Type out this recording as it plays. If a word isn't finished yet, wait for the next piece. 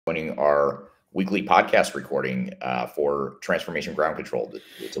Joining our weekly podcast recording for Transformation Ground Control.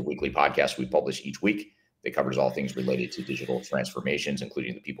 It's a weekly podcast we publish each week that covers all things related to digital transformations,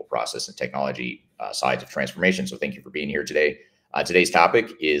 including the people, process, and technology sides of transformation. So thank you for being here today. Today's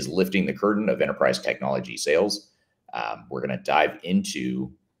topic is lifting the curtain of enterprise technology sales. We're going to dive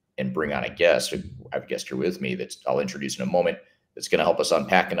into and bring on a guest. I have a guest here with me that I'll introduce in a moment. That's going to help us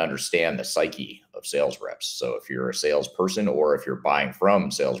unpack and understand the psyche of sales reps. So if you're a salesperson or if you're buying from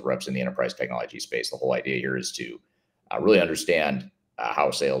sales reps in the enterprise technology space, the whole idea here is to really understand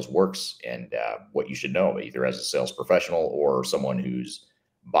how sales works and what you should know, either as a sales professional or someone who's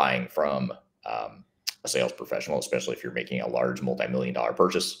buying from a sales professional, especially if you're making a large multi-million-dollar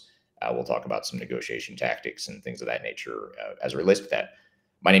purchase. We'll talk about some negotiation tactics and things of that nature as it relates to that.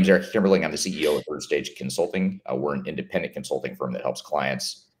 My name is Eric Kimberling. I'm the CEO of Third Stage Consulting. We're an independent consulting firm that helps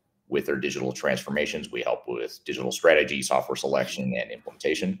clients with their digital transformations. We help with digital strategy, software selection, and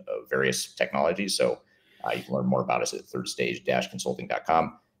implementation of various technologies. So you can learn more about us at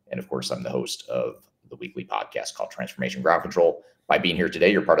thirdstage-consulting.com. And of course, I'm the host of the weekly podcast called Transformation Ground Control. By being here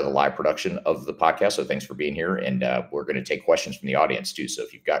today, you're part of the live production of the podcast. So thanks for being here. And we're going to take questions from the audience too. So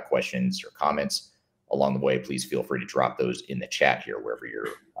if you've got questions or comments along the way, please feel free to drop those in the chat here, wherever you're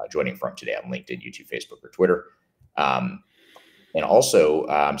joining from today on LinkedIn, YouTube, Facebook, or Twitter. And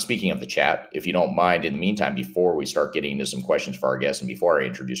also, speaking of the chat, if you don't mind, in the meantime, before we start getting into some questions for our guests and before I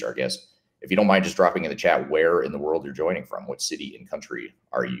introduce our guest, if you don't mind just dropping in the chat where in the world you're joining from, what city and country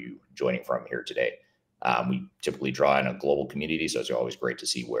are you joining from here today? We typically draw in a global community, so it's always great to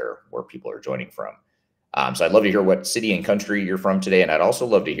see where people are joining from. So I'd love to hear what city and country you're from today, and I'd also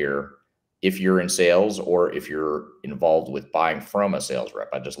love to hear if you're in sales or if you're involved with buying from a sales rep.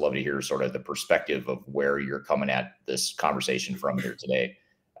 I'd just love to hear sort of the perspective of where you're coming at this conversation from here today,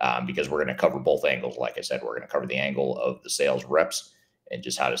 because we're going to cover both angles. Like I said, we're going to cover the angle of the sales reps and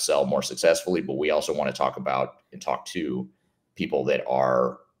just how to sell more successfully. But we also want to talk about and talk to people that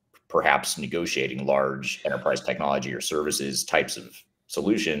are perhaps negotiating large enterprise technology or services types of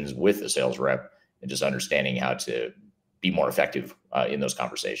solutions with a sales rep and just understanding how to be more effective in those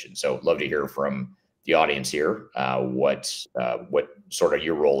conversations. So love to hear from the audience here what sort of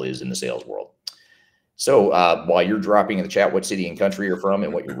your role is in the sales world. So while you're dropping in the chat what city and country you're from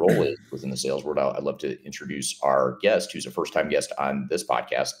and what your role is within the sales world, I'd love to introduce our guest, who's a first-time guest on this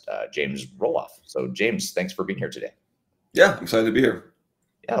podcast, James Roloff. So James, thanks for being here today. Yeah, I'm excited to be here.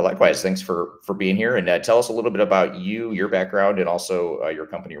 Yeah, likewise. Thanks for being here. And tell us a little bit about you, your background, and also your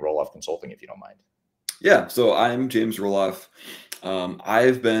company, Roloff Consulting, if you don't mind. Yeah, so I'm James Roloff.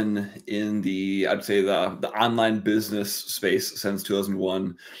 I've been in I'd say the online business space since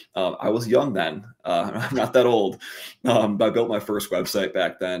 2001. I was young then. I'm not that old. But I built my first website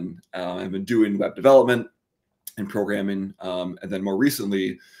back then. I've been doing web development and programming, and then more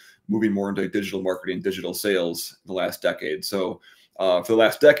recently, moving more into digital marketing, digital sales in the last decade. So for the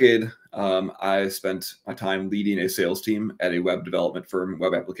last decade, I spent my time leading a sales team at a web development firm,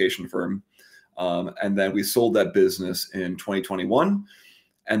 web application firm. And then we sold that business in 2021.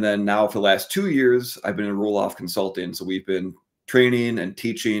 And then now for the last 2 years, I've been in Roloff Consulting. So we've been training and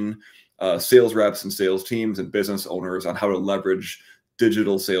teaching sales reps and sales teams and business owners on how to leverage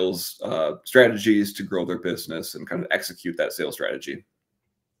digital sales strategies to grow their business and kind of execute that sales strategy.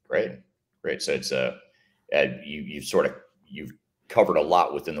 Great. So it's you've covered a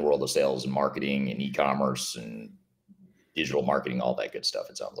lot within the world of sales and marketing and e-commerce and digital marketing, all that good stuff,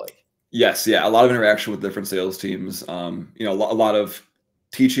 it sounds like. Yes, yeah, a lot of interaction with different sales teams. A lot of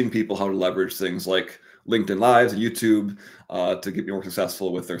teaching people how to leverage things like LinkedIn Lives and YouTube to get more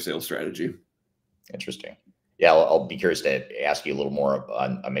successful with their sales strategy. Interesting. Yeah, I'll be curious to ask you a little more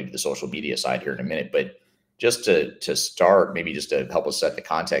on maybe the social media side here in a minute. But just to start, maybe just to help us set the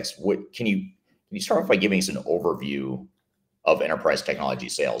context, can you start off by giving us an overview of enterprise technology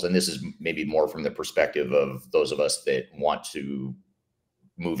sales? And this is maybe more from the perspective of those of us that want to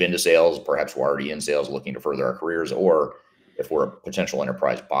move into sales, perhaps we're already in sales looking to further our careers, or if we're a potential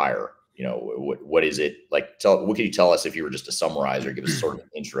enterprise buyer, what is it like? What can you tell us if you were just to summarize or give us sort of an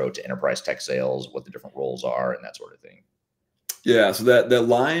intro to enterprise tech sales, what the different roles are and that sort of thing? Yeah, so that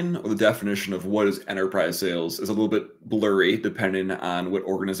line or the definition of what is enterprise sales is a little bit blurry depending on what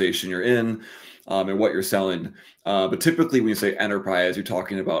organization you're in and what you're selling. But typically when you say enterprise, you're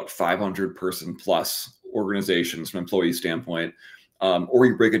talking about 500 person plus organizations from an employee standpoint. Or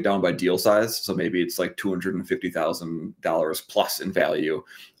you break it down by deal size. So maybe it's like $250,000 plus in value.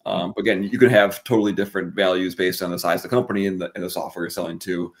 Again, you can have totally different values based on the size of the company and the software you're selling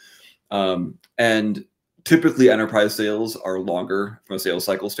to. And Typically, enterprise sales are longer from a sales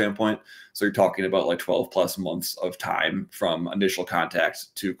cycle standpoint. So you're talking about like 12 plus months of time from initial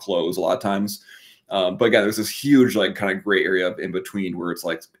contact to close a lot of times. But again, there's this huge like kind of gray area of in between where it's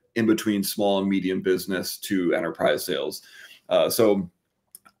like in between small and medium business to enterprise sales. So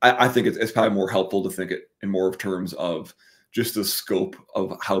I think it's probably more helpful to think it in more of terms of just the scope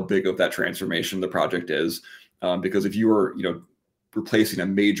of how big of that transformation the project is. Because if you are, replacing a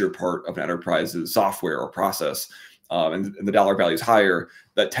major part of an enterprise's software or process, and the dollar value is higher,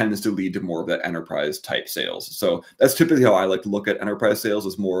 that tends to lead to more of that enterprise type sales. So that's typically how I like to look at enterprise sales,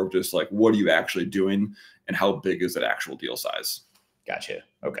 is more of just like, what are you actually doing and how big is that actual deal size? Gotcha.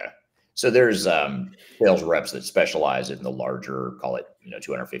 Okay. So there's sales reps that specialize in the larger, call it,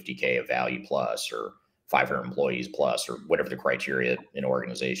 250K of value plus, or 500 employees plus, or whatever the criteria an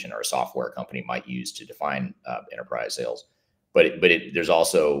organization or a software company might use to define enterprise sales. But there's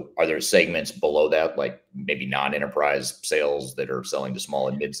also, are there segments below that, like maybe non-enterprise sales that are selling to small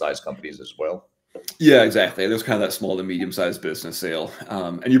and mid-sized companies as well? Yeah, exactly. There's kind of that small to medium-sized business sale.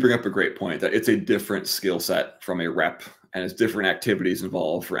 And you bring up a great point that it's a different skill set from a rep, and it's different activities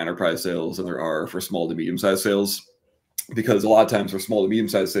involved for enterprise sales than there are for small to medium-sized sales. Because a lot of times for small to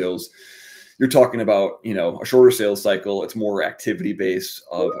medium-sized sales, you're talking about, a shorter sales cycle. It's more activity based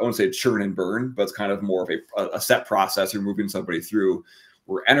of, I won't say churn and burn, but it's kind of more of a set process you're moving somebody through,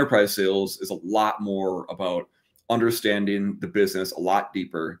 where enterprise sales is a lot more about understanding the business a lot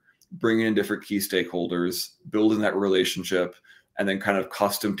deeper, bringing in different key stakeholders, building that relationship, and then kind of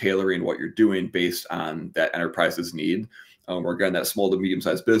custom tailoring what you're doing based on that enterprise's need. Where again, that small to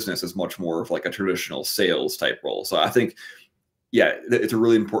medium-sized business is much more of like a traditional sales type role. So I think, yeah, it's a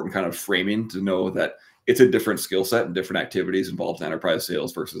really important kind of framing to know that it's a different skill set and different activities involved in enterprise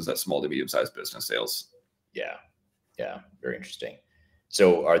sales versus that small to medium-sized business sales. Yeah. Yeah. Very interesting.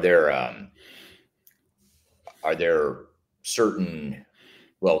 So are there certain,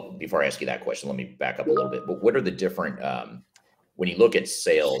 well, before I ask you that question, let me back up a little bit, but what are the different, when you look at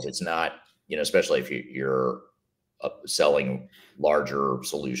sales, it's not, especially if you're selling larger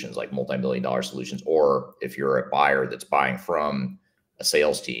solutions like multi-million-dollar solutions, or if you're a buyer that's buying from a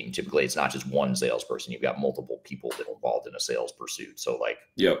sales team, typically it's not just one salesperson. You've got multiple people that are involved in a sales pursuit. So like,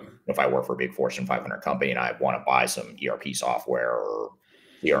 yep, if I work for a big Fortune 500 company and I want to buy some ERP software or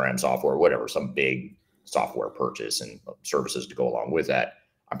CRM software, or whatever, some big software purchase and services to go along with that,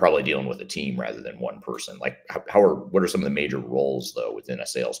 I'm probably dealing with a team rather than one person. Like what are some of the major roles though within a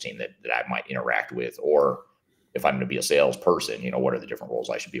sales team that I might interact with? Or if I'm going to be a salesperson, what are the different roles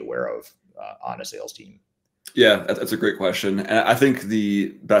I should be aware of on a sales team? Yeah, that's a great question. And I think the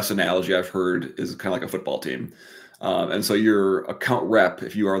best analogy I've heard is kind of like a football team. And so your account rep,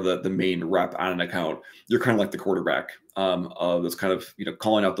 if you are the main rep on an account, you're kind of like the quarterback that's kind of,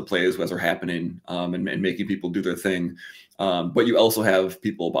 calling out the plays as they're happening, and making people do their thing. But you also have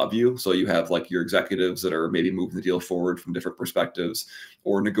people above you. So you have like your executives that are maybe moving the deal forward from different perspectives,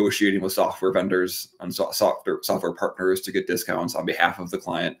 or negotiating with software vendors and software partners to get discounts on behalf of the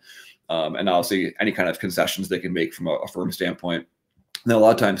client. And obviously any kind of concessions they can make from a firm standpoint. And then a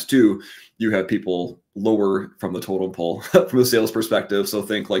lot of times too, you have people lower from the totem pole from a sales perspective. So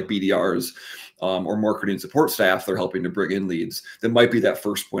think like BDRs, or marketing support staff. They're helping to bring in leads. That might be that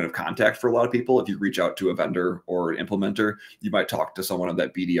first point of contact for a lot of people. If you reach out to a vendor or an implementer, you might talk to someone on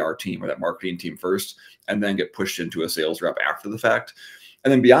that BDR team or that marketing team first, and then get pushed into a sales rep after the fact.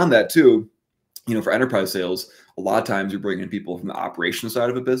 And then beyond that too, for enterprise sales, a lot of times you're bringing in people from the operations side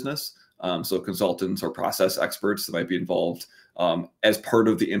of a business. So consultants or process experts that might be involved as part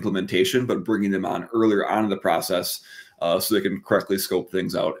of the implementation, but bringing them on earlier on in the process so they can correctly scope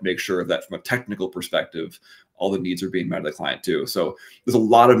things out and make sure that from a technical perspective, all the needs are being met by the client too. So there's a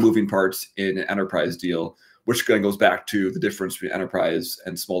lot of moving parts in an enterprise deal, which kind of goes back to the difference between enterprise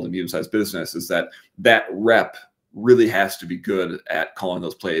and small to medium-sized business, is that rep really has to be good at calling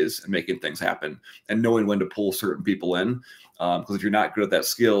those plays and making things happen and knowing when to pull certain people in. Because if you're not good at that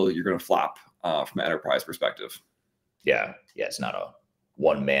skill, you're going to flop from an enterprise perspective. Yeah. Yeah. It's not a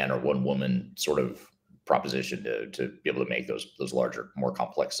one man or one woman sort of proposition to be able to make those larger, more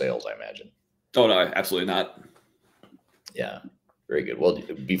complex sales, I imagine. Oh, no, absolutely not. Yeah. Very good. Well,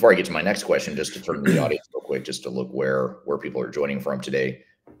 before I get to my next question, just to turn to the audience real quick, just to look where people are joining from today.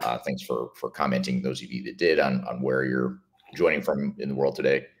 Thanks for commenting, those of you that did, on where you're joining from in the world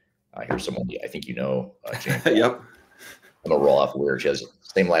today. Here's someone I think James. Yep. Emma Roloff, she has the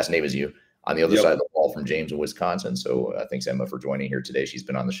same last name as you, on the other side of the wall from James in Wisconsin. So thanks, Emma, for joining here today. She's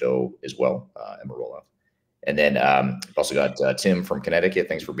been on the show as well, Emma Roloff. And then we've also got Tim from Connecticut.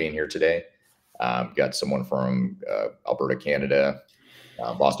 Thanks for being here today. Got someone from Alberta, Canada,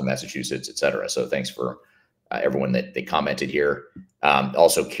 Boston, Massachusetts, etc. So thanks for everyone that they commented here.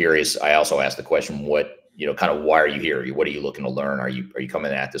 Also curious, I also asked the question, what, kind of why are you here? What are you looking to learn? Are you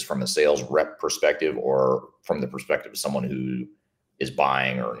coming at this from a sales rep perspective or from the perspective of someone who is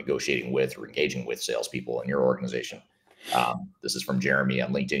buying or negotiating with or engaging with salespeople in your organization? This is from Jeremy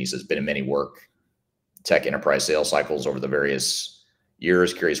on LinkedIn. He says, been in many work tech enterprise sales cycles over the various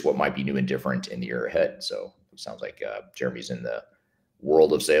years. Curious what might be new and different in the year ahead. So it sounds like Jeremy's in the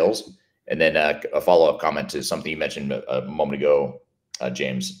world of sales. And then a follow-up comment to something you mentioned a moment ago,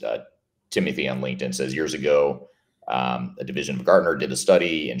 James. Timothy on LinkedIn says, years ago, a division of Gartner did a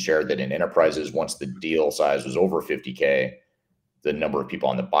study and shared that in enterprises, once the deal size was over 50K, the number of people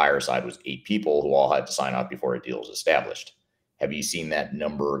on the buyer side was 8 people who all had to sign up before a deal was established. Have you seen that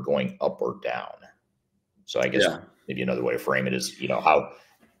number going up or down? So I guess maybe another way to frame it is, how,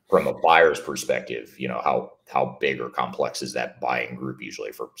 from a buyer's perspective, how big or complex is that buying group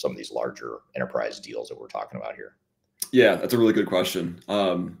usually for some of these larger enterprise deals that we're talking about here? Yeah, that's a really good question.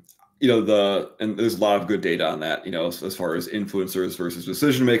 And there's a lot of good data on that, as far as influencers versus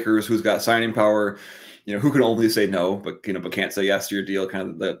decision makers, who's got signing power, who can only say no, but can't say yes to your deal, kind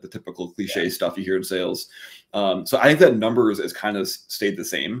of the typical cliche stuff you hear in sales. So I think that numbers has kind of stayed the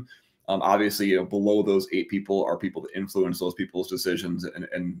same. Obviously, below those 8 people are people that influence those people's decisions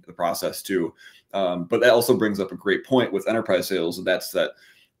and the process too. But that also brings up a great point with enterprise sales, and that's that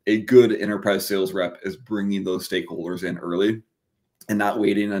a good enterprise sales rep is bringing those stakeholders in early and not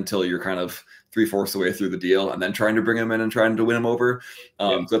waiting until you're kind of 3/4 of the way through the deal and then trying to bring them in and trying to win them over.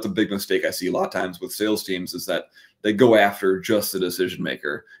 So that's a big mistake I see a lot of times with sales teams, is that they go after just the decision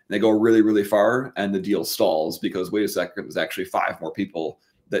maker. And they go really, really far and the deal stalls because, wait a second, there's actually 5 more people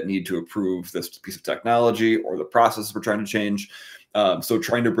that need to approve this piece of technology or the process we're trying to change. So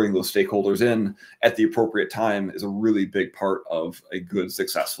trying to bring those stakeholders in at the appropriate time is a really big part of a good,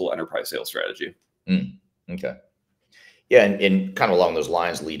 successful enterprise sales strategy. Okay. Yeah. And kind of along those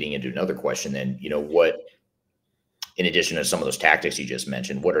lines, leading into another question then, what, in addition to some of those tactics you just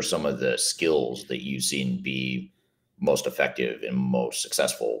mentioned, what are some of the skills that you've seen be most effective and most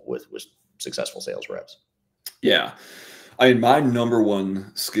successful with successful sales reps? Yeah. I mean, my number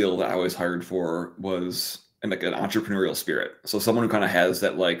one skill that I was hired for was an entrepreneurial spirit. So someone who kind of has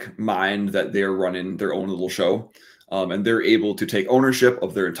that mind that they're running their own little show, and they're able to take ownership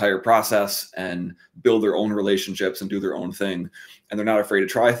of their entire process and build their own relationships and do their own thing. And they're not afraid to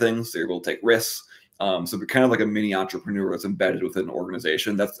try things. They're able to take risks. So they're kind of like a mini entrepreneur that's embedded within an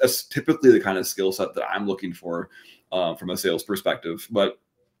organization. That's typically the kind of skill set that I'm looking for from a sales perspective. But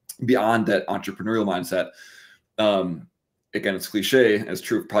beyond that entrepreneurial mindset, again, it's cliche, it's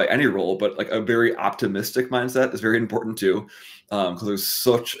true of probably any role, but a very optimistic mindset is very important too, because there's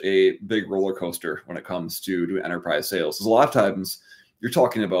such a big roller coaster when it comes to doing enterprise sales. Because a lot of times you're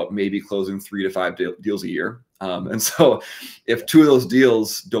talking about maybe closing 3 to 5 deals a year. And so if 2 of those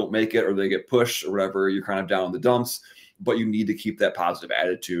deals don't make it or they get pushed or whatever, you're kind of down in the dumps, but you need to keep that positive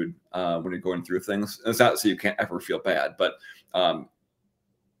attitude when you're going through things. And it's not so you can't ever feel bad, but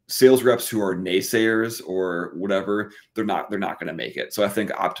sales reps who are naysayers or whatever, they're not going to make it. So I think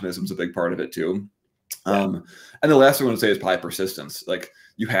optimism is a big part of it too. And the last thing I want to say is probably persistence.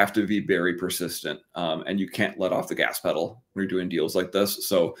 You have to be very persistent, and you can't let off the gas pedal when you're doing deals like this.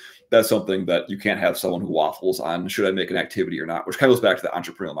 So that's something that you can't have someone who waffles on, should I make an activity or not, which kind of goes back to the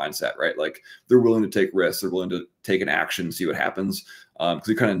entrepreneurial mindset, right? They're willing to take risks. They're willing to take an action, see what happens. Because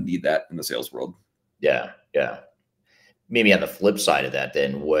you kind of need that in the sales world. Yeah. Yeah. Maybe on the flip side of that,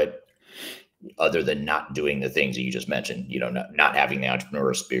 then, what, other than not doing the things that you just mentioned, not having the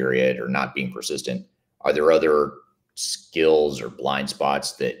entrepreneurial spirit or not being persistent, are there other skills or blind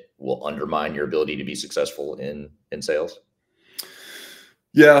spots that will undermine your ability to be successful in sales?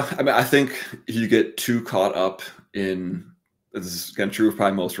 Yeah. I mean, I think if you get too caught up in, this is again true of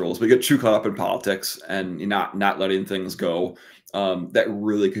probably most roles, but you get too caught up in politics and you're not letting things go, that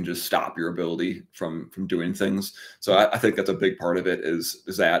really can just stop your ability from doing things. So I think that's a big part of it is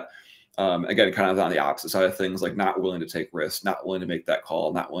that, again, kind of on the opposite side of things, not willing to take risks, not willing to make that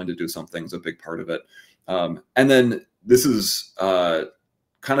call, not willing to do something is a big part of it. And then this is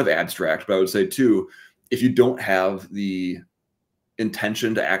kind of abstract, but I would say too, if you don't have the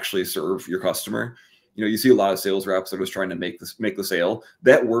intention to actually serve your customer, you see a lot of sales reps that are just trying to make the sale.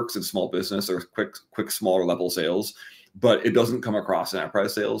 That works in small business or quick, smaller level sales, but it doesn't come across in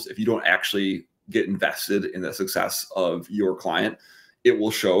enterprise sales. If you don't actually get invested in the success of your client, it will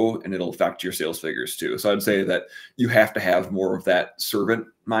show and it'll affect your sales figures too. So I'd say that you have to have more of that servant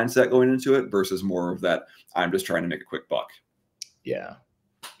mindset going into it versus more of that, I'm just trying to make a quick buck. Yeah.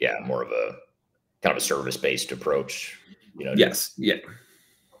 Yeah. More of a kind of a service-based approach, Yes. Yeah.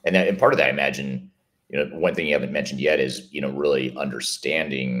 And part of that, I imagine, one thing you haven't mentioned yet is, really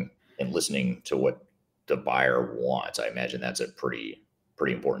understanding and listening to what the buyer wants. I imagine that's a pretty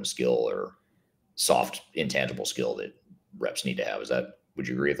important skill, or soft, intangible skill that reps need to have. Would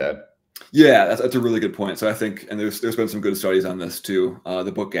you agree with that? Yeah, that's a really good point. So I think, and there's been some good studies on this too.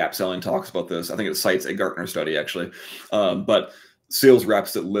 The book Gap Selling talks about this. I think it cites a Gartner study actually. But sales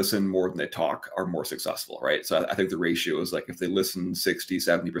reps that listen more than they talk are more successful, right? So I think the ratio is like if they listen 60,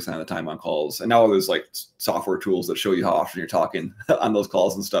 70% of the time on calls, and now there's like software tools that show you how often you're talking on those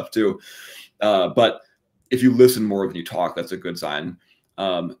calls and stuff too. But if you listen more than you talk, that's a good sign.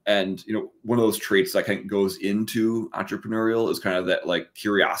 And one of those traits that kind of goes into entrepreneurial is kind of that like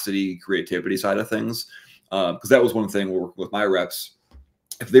curiosity, creativity side of things. Because that was one thing working with my reps.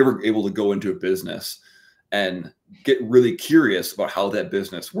 If they were able to go into a business and get really curious about how that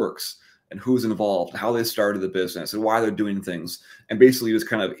business works and who's involved, how they started the business and why they're doing things, and basically just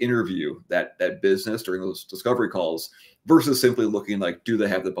kind of interview that business during those discovery calls, versus simply looking like, do they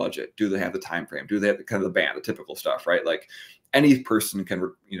have the budget? Do they have the time frame? Do they have kind of the band, the typical stuff, right? Like any person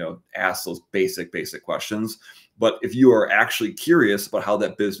can, ask those basic questions. But if you are actually curious about how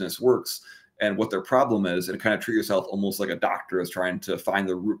that business works and what their problem is, and kind of treat yourself almost like a doctor is trying to find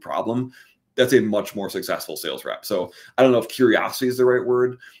the root problem, that's a much more successful sales rep. So I don't know if curiosity is the right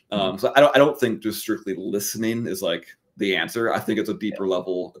word. So I don't think just strictly listening is like the answer. I think it's a deeper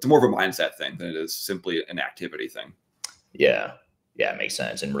level. It's more of a mindset thing than it is simply an activity thing. Yeah. Yeah, it makes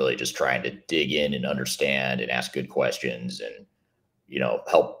sense. And really just trying to dig in and understand and ask good questions, and,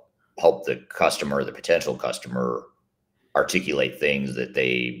 help the customer, the potential customer, articulate things that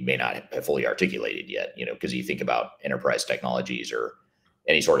they may not have fully articulated yet, because you think about enterprise technologies or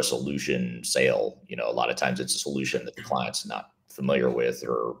any sort of solution sale, a lot of times it's a solution that the client's not familiar with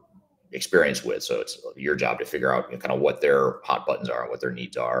or experienced with. So it's your job to figure out kind of what their hot buttons are and what their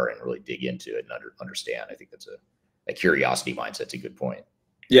needs are, and really dig into it and understand. I think that's a curiosity mindset's a good point.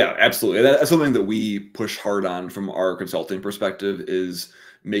 Yeah, absolutely. That's something that we push hard on from our consulting perspective, is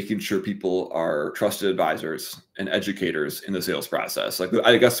making sure people are trusted advisors and educators in the sales process. Like,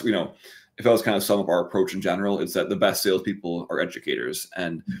 I guess, if I was kind of sum up our approach in general, it's that the best salespeople are educators,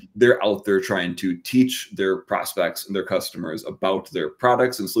 and they're out there trying to teach their prospects and their customers about their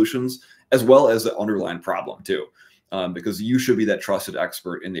products and solutions, as well as the underlying problem too. Because you should be that trusted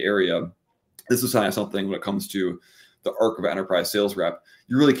expert in the area. This is kind of something when it comes to the arc of an enterprise sales rep.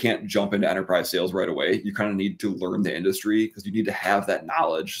 You really can't jump into enterprise sales right away. You kind of need to learn the industry, because you need to have that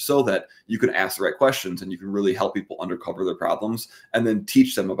knowledge so that you can ask the right questions and you can really help people uncover their problems and then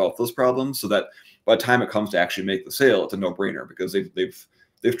teach them about those problems, so that by the time it comes to actually make the sale, it's a no-brainer, because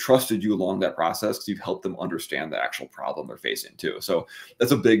they've trusted you along that process because you've helped them understand the actual problem they're facing too. So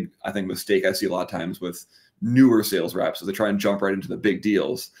that's a big, I think, mistake I see a lot of times with newer sales reps, is they try and jump right into the big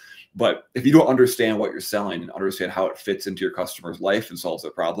deals. But if you don't understand what you're selling and understand how it fits into your customer's life and solves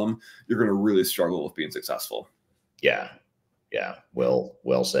their problem, you're going to really struggle with being successful. Yeah. Yeah. Well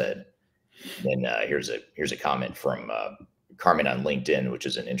said. And here's a comment from Carmen on LinkedIn, which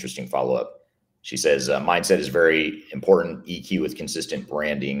is an interesting follow-up. She says, mindset is very important. EQ with consistent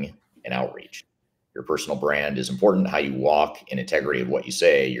branding and outreach. Your personal brand is important. How you walk and integrity of what you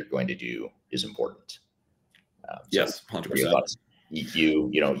say you're going to do is important. Yes, 100%.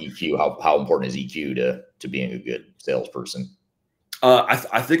 EQ, EQ, how important is EQ to being a good salesperson?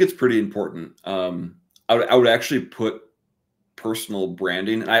 I think it's pretty important. I would actually put personal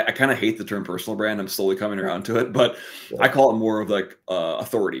branding. I kind of hate the term personal brand. I'm slowly coming around to it, but I call it more of like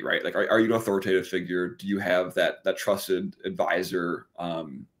authority, right? Like, are you an authoritative figure? Do you have that trusted advisor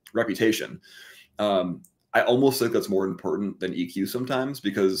reputation? I almost think that's more important than EQ sometimes,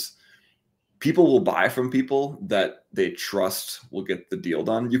 because people will buy from people that they trust will get the deal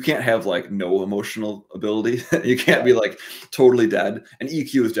done. You can't have like no emotional ability. You can't be like totally dead. And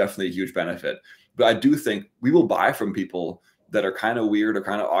EQ is definitely a huge benefit. But I do think we will buy from people that are kind of weird or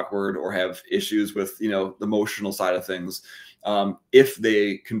kind of awkward or have issues with, the emotional side of things. If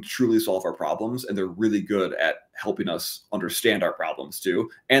they can truly solve our problems and they're really good at helping us understand our problems too,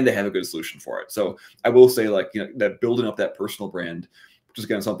 and they have a good solution for it. So I will say, like, that building up that personal brand, which is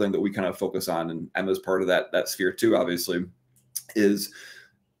again something that we kind of focus on, and Emma's part of that sphere too, obviously, is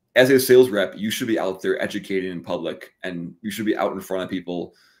as a sales rep, you should be out there educating in public, and you should be out in front of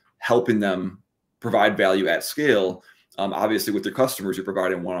people, helping them provide value at scale. Obviously, with your customers, you're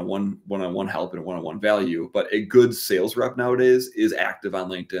providing one-on-one help and one-on-one value. But a good sales rep nowadays is active on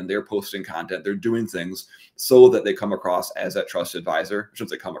LinkedIn. They're posting content. They're doing things so that they come across as that trusted advisor.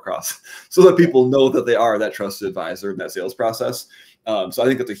 Shouldn't say come across, so that people know that they are that trusted advisor in that sales process. So I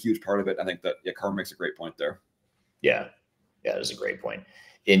think that's a huge part of it. I think that Carmen makes a great point there. Yeah, that is a great point.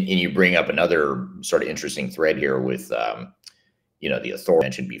 And you bring up another sort of interesting thread here with, the authority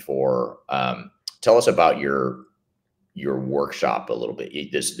mentioned before. Tell us about your workshop a little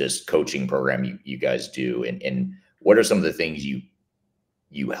bit. This coaching program you guys do, and what are some of the things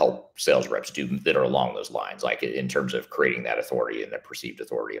you help sales reps do that are along those lines, like in terms of creating that authority and that perceived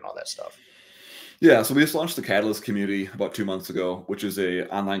authority and all that stuff? Yeah, so we just launched the Catalyst community about 2 months ago, which is a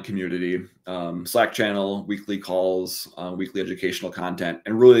online community, Slack channel, weekly calls, weekly educational content,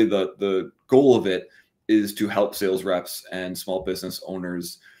 and really the goal of it is to help sales reps and small business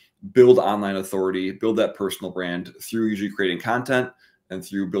owners build online authority, build that personal brand through usually creating content and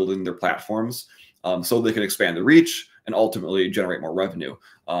through building their platforms, so they can expand the reach and ultimately generate more revenue.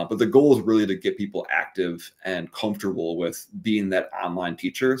 But the goal is really to get people active and comfortable with being that online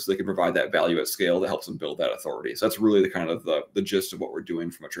teacher so they can provide that value at scale that helps them build that authority. So that's really the kind of the gist of what we're doing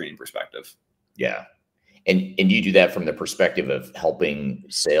from a training perspective. Yeah. And you do that from the perspective of helping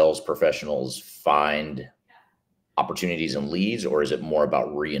sales professionals find opportunities and leads, or is it more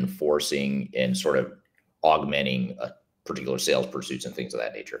about reinforcing and sort of augmenting a particular sales pursuits and things of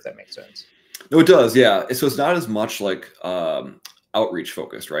that nature, if that makes sense? No, it does. Yeah. So it's not as much like outreach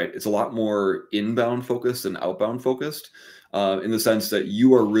focused, right? It's a lot more inbound focused and outbound focused, in the sense that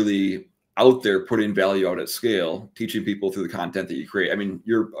you are really out there putting value out at scale, teaching people through the content that you create. I mean,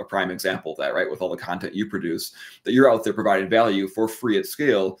 you're a prime example of that, right? With all the content you produce, that you're out there providing value for free at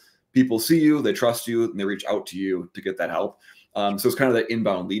scale. People see you, they trust you, and they reach out to you to get that help. So it's kind of that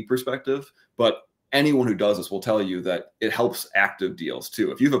inbound lead perspective. But anyone who does this will tell you that it helps active deals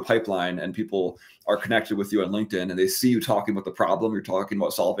too. If you have a pipeline and people are connected with you on LinkedIn and they see you talking about the problem you're talking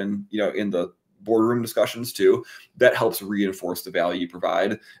about solving, in the boardroom discussions too, that helps reinforce the value you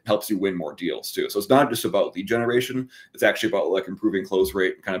provide, helps you win more deals too. So it's not just about lead generation. It's actually about like improving close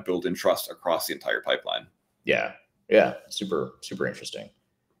rate and kind of building trust across the entire pipeline. Yeah. Yeah. Super, super interesting.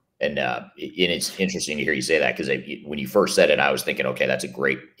 And it's interesting to hear you say that, because when you first said it, I was thinking, okay, that's a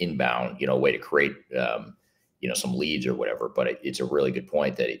great inbound, way to create, some leads or whatever. But it's a really good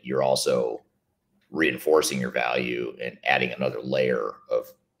point that you're also reinforcing your value and adding another layer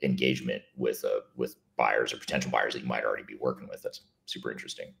of engagement with buyers or potential buyers that you might already be working with. That's super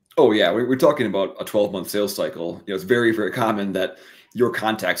interesting. Oh yeah, we're talking about a 12-month sales cycle. It's very, very common that your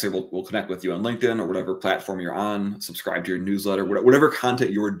contacts will connect with you on LinkedIn or whatever platform you're on, subscribe to your newsletter, whatever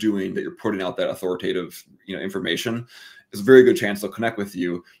content you're doing that you're putting out that authoritative, information. There's a very good chance they'll connect with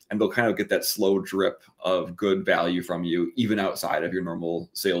you and they'll kind of get that slow drip of good value from you, even outside of your normal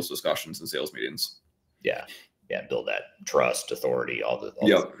sales discussions and sales meetings. Yeah. Yeah. Build that trust, authority, all the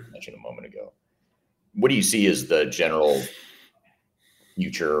Yep. things you mentioned a moment ago. What do you see as the general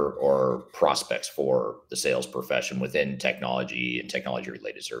future or prospects for the sales profession within technology and technology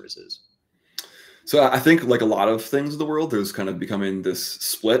related services? So I think like a lot of things in the world, there's kind of becoming this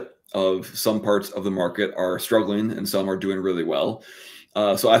split of some parts of the market are struggling and some are doing really well.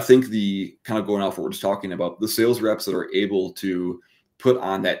 So I think the kind of going off what we're just talking about, the sales reps that are able to put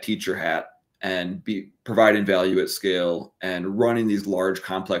on that teacher hat and be providing value at scale and running these large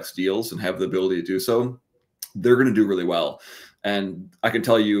complex deals and have the ability to do so, they're going to do really well. And I can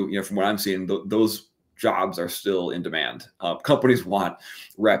tell you, from what I'm seeing, those jobs are still in demand. Companies want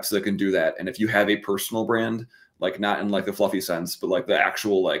reps that can do that. And if you have a personal brand, like not in like the fluffy sense, but like the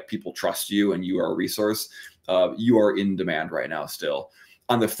actual, like people trust you and you are a resource, you are in demand right now still.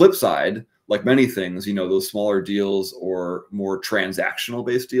 On the flip side, like many things, those smaller deals or more transactional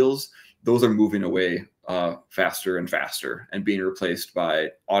based deals, those are moving away faster and faster and being replaced by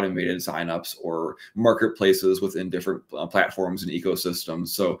automated signups or marketplaces within different platforms and ecosystems.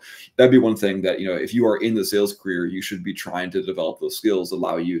 So that'd be one thing that, if you are in the sales career, you should be trying to develop those skills,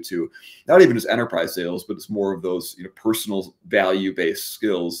 allow you to not even just enterprise sales, but it's more of those, personal value-based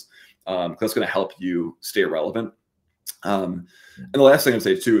skills. That's going to help you stay relevant. And the last thing I'd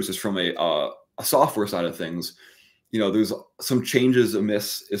say too, is just from a software side of things, there's some changes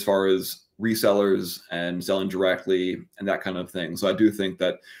amiss as far as resellers and selling directly and that kind of thing. So I do think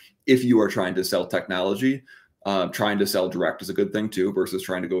that if you are trying to sell technology, trying to sell direct is a good thing too, versus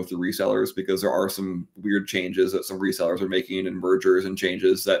trying to go through resellers, because there are some weird changes that some resellers are making and mergers and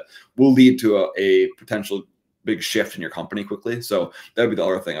changes that will lead to a potential big shift in your company quickly. So that would be the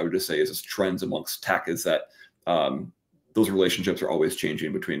other thing I would just say is just trends amongst tech is that those relationships are always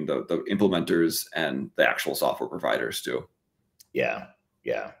changing between the implementers and the actual software providers too. Yeah.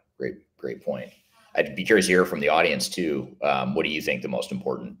 Yeah. Great point. I'd be curious to hear from the audience too. What do you think the most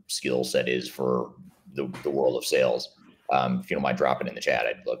important skill set is for the world of sales? If you don't mind dropping in the chat,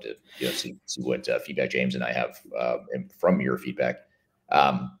 I'd love to see what feedback James and I have from your feedback.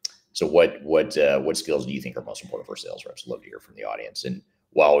 So what skills do you think are most important for sales reps? I'd love to hear from the audience. And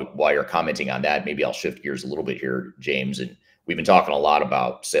while you're commenting on that, maybe I'll shift gears a little bit here, James. And we've been talking a lot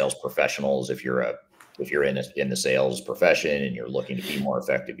about sales professionals. If you're in the sales profession and you're looking to be more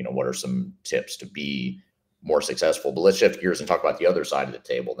effective, what are some tips to be more successful? But let's shift gears and talk about the other side of the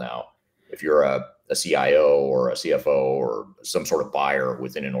table now. If you're a CIO or a CFO or some sort of buyer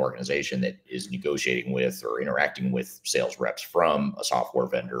within an organization that is negotiating with or interacting with sales reps from a software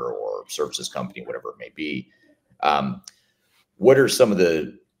vendor or services company, whatever it may be, what are some of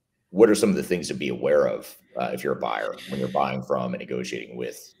the things to be aware of if you're a buyer when you're buying from and negotiating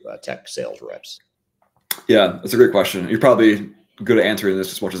with tech sales reps? Yeah, that's a great question. You're probably good at answering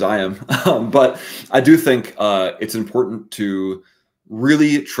this as much as I am. But I do think it's important to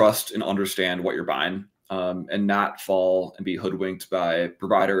really trust and understand what you're buying, and not fall and be hoodwinked by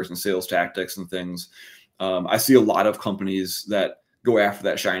providers and sales tactics and things. I see a lot of companies that go after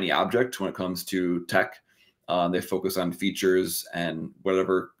that shiny object when it comes to tech. They focus on features and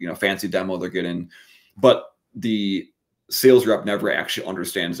whatever, fancy demo they're getting. But the sales rep never actually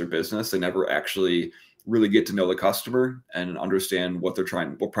understands their business. They never actually really get to know the customer and understand what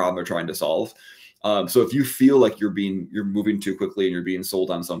problem they're trying to solve. So if you feel like you're moving too quickly and you're being sold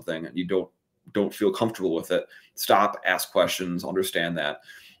on something and you don't feel comfortable with it, stop, ask questions, understand that.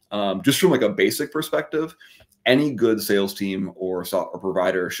 Just from like a basic perspective, any good sales team or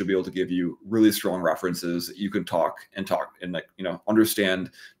provider should be able to give you really strong references that you can talk and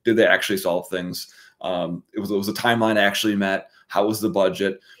understand, did they actually solve things? It was a timeline actually met? How was the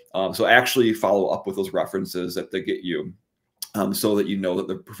budget? So actually follow up with those references that they get you, so that you know that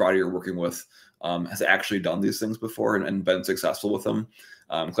the provider you're working with has actually done these things before and been successful with them.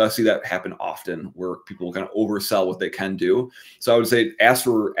 Because I see that happen often where people kind of oversell what they can do. So I would say ask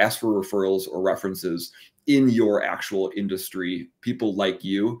for referrals or references in your actual industry. People like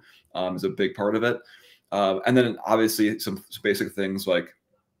you is a big part of it. And then obviously some basic things like,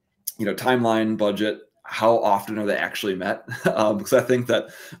 timeline, budget, how often are they actually met? Because I think that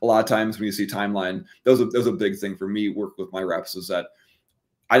a lot of times when you see timeline, that was a big thing for me. Work with my reps is that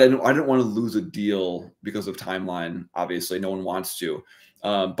I didn't want to lose a deal because of timeline. Obviously, no one wants to,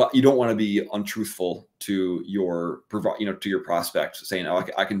 but you don't want to be untruthful to your to your prospect, saying, "Oh,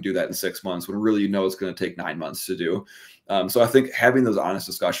 I can do that in 6 months," when really it's going to take 9 months to do. So I think having those honest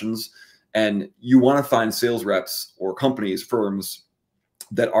discussions, and you want to find sales reps or companies, firms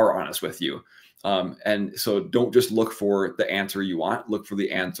that are honest with you. And so don't just look for the answer you want, look for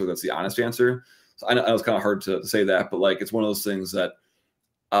the answer that's the honest answer. So I know it's kind of hard to say that, but like, it's one of those things that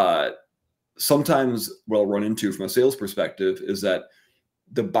sometimes what I'll run into from a sales perspective is that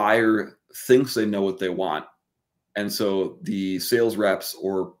the buyer thinks they know what they want. And so the sales reps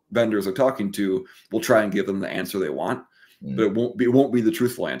or vendors they're talking to will try and give them the answer they want, but it won't be the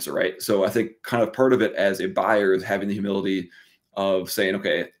truthful answer, right? So I think kind of part of it as a buyer is having the humility of saying,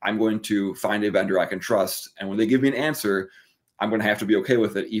 okay, I'm going to find a vendor I can trust. And when they give me an answer, I'm going to have to be okay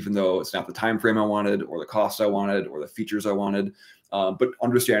with it, even though it's not the time frame I wanted or the cost I wanted or the features I wanted. But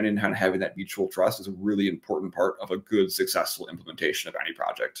understanding and having that mutual trust is a really important part of a good, successful implementation of any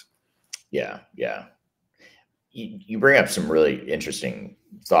project. Yeah. You bring up some really interesting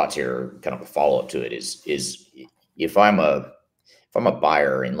thoughts here. Kind of a follow-up to it is if I'm a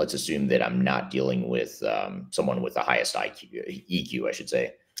buyer, and let's assume that I'm not dealing with someone with the highest EQ, I should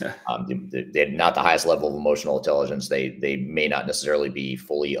say. They're not the highest level of emotional intelligence. They may not necessarily be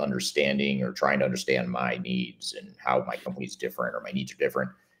fully understanding or trying to understand my needs and how my company's different or my needs are different.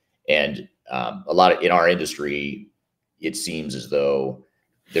 And a lot in our industry, it seems as though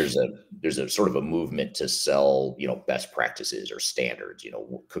there's a sort of a movement to sell, best practices or standards,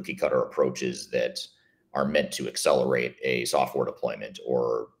 cookie cutter approaches that are meant to accelerate a software deployment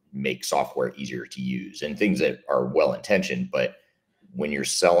or make software easier to use, and things that are well intentioned, but when you're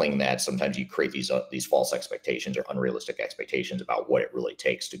selling that, sometimes you create these false expectations or unrealistic expectations about what it really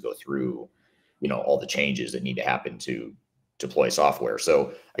takes to go through, all the changes that need to happen to deploy software.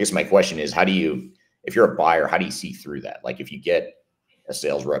 So I guess my question is, if you're a buyer, how do you see through that? Like if you get a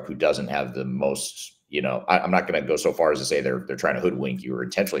sales rep who doesn't have the most, I'm not going to go so far as to say they're trying to hoodwink you or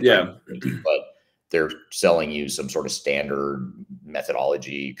intentionally trying to hoodwink you, but they're selling you some sort of standard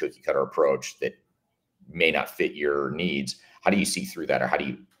methodology, cookie cutter approach that may not fit your needs. How do you see through that, or how do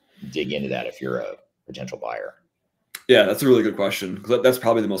you dig into that if you're a potential buyer? Yeah, that's a really good question, because that's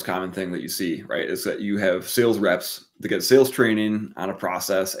probably the most common thing that you see, right? Is that you have sales reps that get sales training on a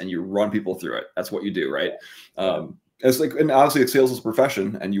process and you run people through it. That's what you do, right? It's like, and obviously sales is a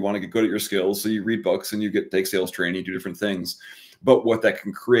profession and you want to get good at your skills. So you read books and you take sales training, do different things. But what that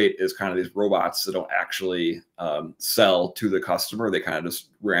can create is kind of these robots that don't actually sell to the customer. They kind of just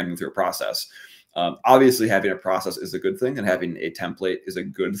ran them through a process. Obviously, having a process is a good thing, and having a template is a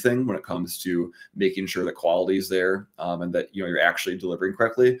good thing when it comes to making sure the quality is there, and that you're actually delivering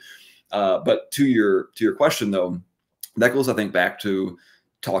correctly. But to your question though, that goes, I think, back to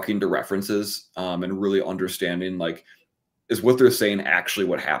talking to references, and really understanding, like, is what they're saying actually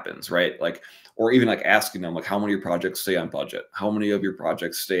what happens, right? Like, or even like asking them, like, how many of your projects stay on budget? How many of your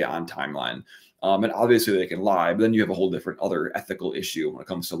projects stay on timeline? And obviously they can lie, but then you have a whole different other ethical issue when it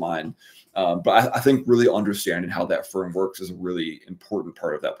comes to lying. But I think really understanding how that firm works is a really important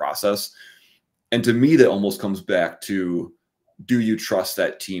part of that process. And to me, that almost comes back to, do you trust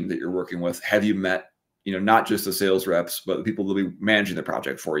that team that you're working with? Have you met, not just the sales reps, but the people that will be managing the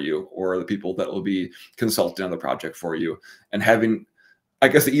project for you, or the people that will be consulting on the project for you? And having, I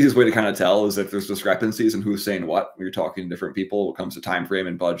guess the easiest way to kind of tell is if there's discrepancies in who's saying what when you're talking to different people when it comes to time frame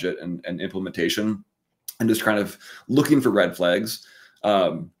and budget and implementation, and just kind of looking for red flags.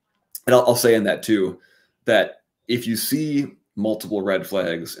 And I'll say in that too, that if you see multiple red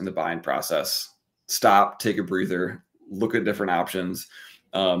flags in the buying process, stop, take a breather, look at different options.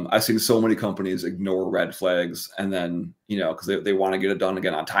 I've seen so many companies ignore red flags, and then, because they want to get it done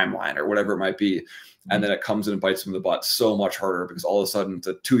again on timeline or whatever it might be. And then it comes in and bites them in the butt so much harder, because all of a sudden it's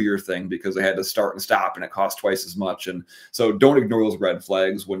a 2-year thing because they had to start and stop and it cost twice as much. And so don't ignore those red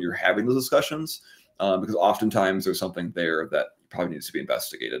flags when you're having those discussions, because oftentimes there's something there that probably needs to be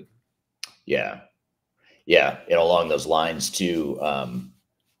investigated. Yeah. Yeah. And along those lines too,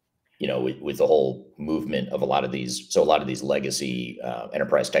 with the whole movement of a lot of these legacy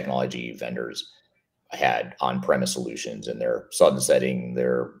enterprise technology vendors had on-premise solutions, and they're sunsetting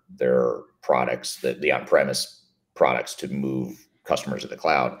their products, the on-premise products, to move customers to the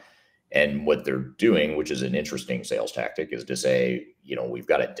cloud. And what they're doing, which is an interesting sales tactic, is to say, we've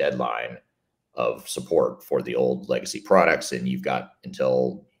got a deadline of support for the old legacy products, and you've got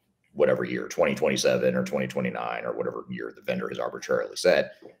until whatever year, 2027 or 2029 or whatever year the vendor has arbitrarily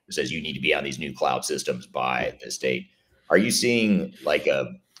set. It says you need to be on these new cloud systems by this date. Are you seeing like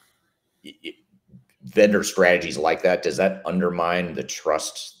vendor strategies like that? Does that undermine the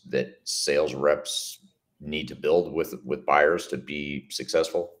trust that sales reps need to build with buyers to be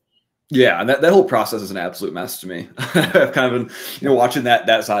successful? Yeah, and that whole process is an absolute mess to me. I've kind of been, watching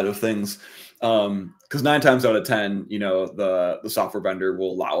that side of things. Because 9 times out of 10, the software vendor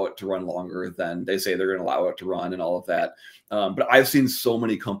will allow it to run longer than they say they're going to allow it to run, and all of that. But I've seen so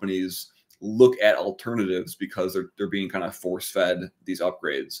many companies look at alternatives because they're being kind of force fed these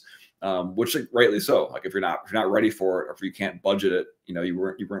upgrades, which, like, rightly so. Like, if you're not ready for it, or if you can't budget it, you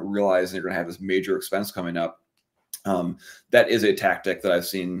weren't realizing you're going to have this major expense coming up. That is a tactic that I've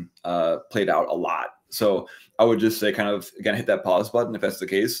seen played out a lot. So I would just say, kind of, again, hit that pause button if that's the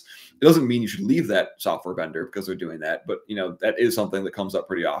case. It doesn't mean you should leave that software vendor because they're doing that, but that is something that comes up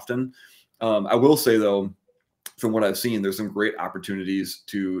pretty often. I will say though, from what I've seen, there's some great opportunities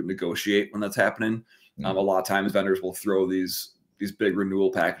to negotiate when that's happening. A lot of times vendors will throw these big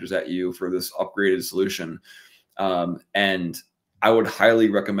renewal packages at you for this upgraded solution. And I would highly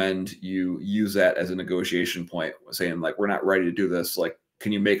recommend you use that as a negotiation point, saying, like, we're not ready to do this. Like,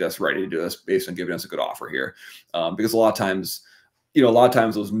 can you make us ready to do this based on giving us a good offer here? Because a lot of times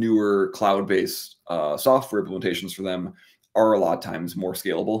those newer cloud-based software implementations for them are a lot of times more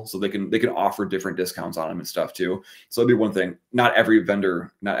scalable, so they can offer different discounts on them and stuff too. So that'd be one thing. Not every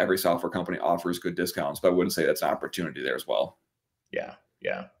vendor, not every software company offers good discounts, but I wouldn't say that's an opportunity there as well. Yeah,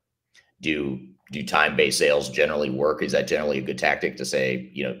 yeah. Do time-based sales generally work? Is that generally a good tactic to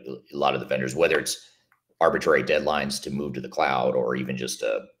say, a lot of the vendors, whether it's arbitrary deadlines to move to the cloud, or even just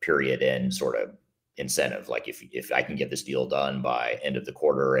a period end sort of incentive, like if I can get this deal done by end of the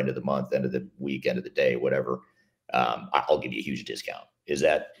quarter, end of the month, end of the week, end of the day, whatever, I'll give you a huge discount. Is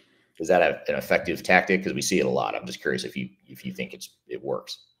that an effective tactic? Because we see it a lot. I'm just curious if you think it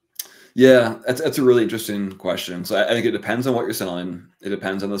works. Yeah, that's a really interesting question. So I think it depends on what you're selling. It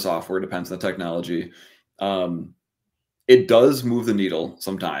depends on the software. It depends on the technology. It does move the needle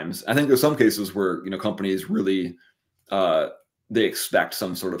sometimes. I think there's some cases where companies really they expect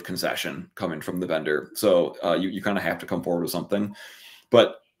some sort of concession coming from the vendor. So you kind of have to come forward with something.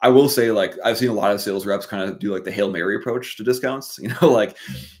 But I will say, like, I've seen a lot of sales reps kind of do like the Hail Mary approach to discounts. Like,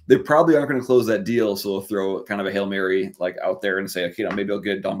 they probably aren't going to close that deal, so they'll throw kind of a Hail Mary like out there and say, okay, maybe I'll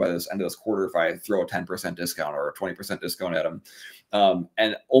get it done by this end of this quarter if I throw a 10% discount or a 20% discount at them.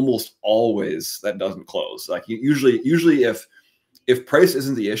 And almost always that doesn't close. Like, usually if if price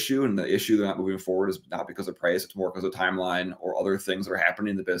isn't the issue and the issue they're not moving forward is not because of price, it's more because of timeline or other things that are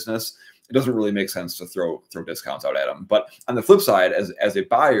happening in the business, it doesn't really make sense to throw discounts out at them. But on the flip side, as a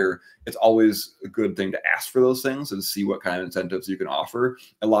buyer, it's always a good thing to ask for those things and see what kind of incentives you can offer.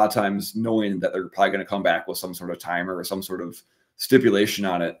 A lot of times knowing that they're probably going to come back with some sort of timer or some sort of stipulation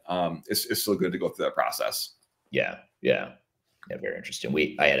on it, it's still good to go through that process. Yeah. Very interesting.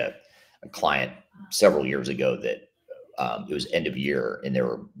 I had a client several years ago that it was end of year, and they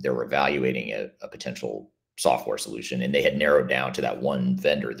were evaluating a potential software solution, and they had narrowed down to that one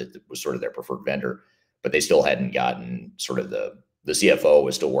vendor that was sort of their preferred vendor, but they still hadn't gotten sort of the CFO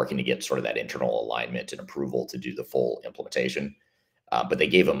was still working to get sort of that internal alignment and approval to do the full implementation. But they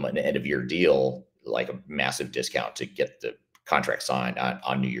gave them an end of year deal, like a massive discount to get the contract signed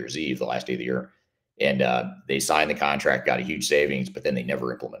on New Year's Eve, the last day of the year. And they signed the contract, got a huge savings, but then they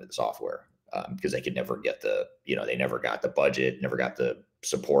never implemented the software because they could never get they never got the budget, never got the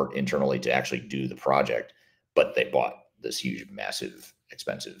support internally to actually do the project. But they bought this huge, massive,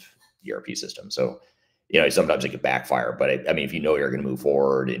 expensive ERP system. So, sometimes it could backfire. But I mean, if you're going to move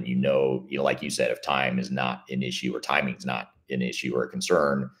forward and like you said, if time is not an issue or timing is not an issue or a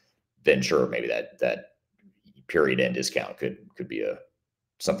concern, then sure, maybe that period end discount could be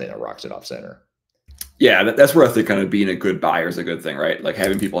something that rocks it off center. Yeah, that's where I think kind of being a good buyer is a good thing, right? Like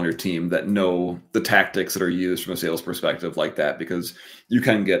having people on your team that know the tactics that are used from a sales perspective like that, because you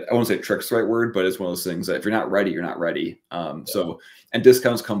can get, I won't say trick's the right word, but it's one of those things that if you're not ready, you're not ready. And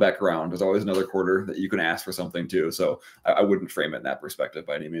discounts come back around. There's always another quarter that you can ask for something too. So I wouldn't frame it in that perspective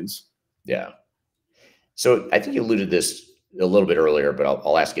by any means. Yeah. So I think you alluded to this a little bit earlier, but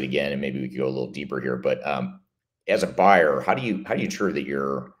I'll ask it again, and maybe we can go a little deeper here. But as a buyer, how do you ensure that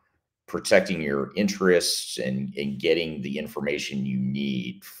you're protecting your interests and getting the information you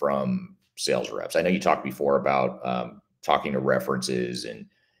need from sales reps? I know you talked before about talking to references and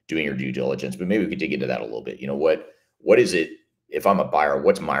doing your due diligence, but maybe we could dig into that a little bit. What is it, if I'm a buyer,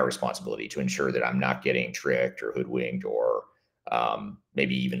 what's my responsibility to ensure that I'm not getting tricked or hoodwinked or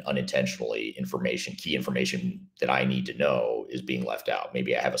maybe even unintentionally key information that I need to know is being left out?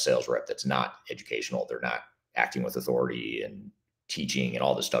 Maybe I have a sales rep that's not educational. They're not acting with authority and teaching and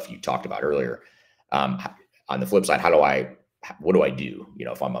all the stuff you talked about earlier. On the flip side, what do I do,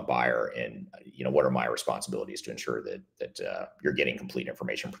 if I'm a buyer, and, what are my responsibilities to ensure that you're getting complete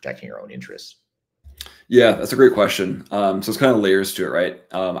information, protecting your own interests? Yeah, that's a great question. So it's kind of layers to it, right?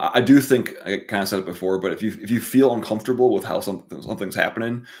 I do think I kind of said it before, but if you feel uncomfortable with how something's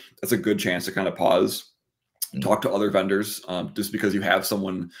happening, that's a good chance to kind of pause, talk to other vendors. Just because you have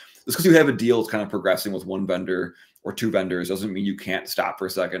a deal that's kind of progressing with one vendor or two vendors doesn't mean you can't stop for a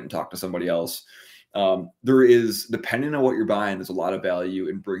second and talk to somebody else. There is, depending on what you're buying, there's a lot of value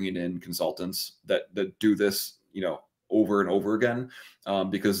in bringing in consultants that do this, over and over again,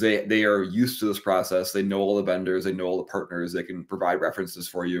 because they are used to this process. They know all the vendors, they know all the partners, they can provide references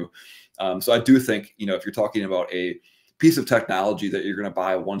for you. So I do think, if you're talking about a piece of technology that you're going to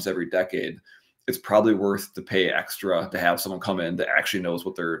buy once every decade, it's probably worth to pay extra to have someone come in that actually knows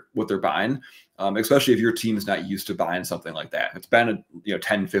what they're buying. Especially if your team is not used to buying something like that. It's been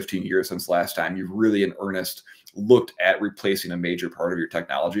 10, 15 years since last time you've really in earnest looked at replacing a major part of your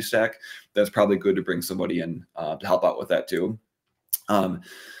technology stack. That's probably good to bring somebody in to help out with that too. Kind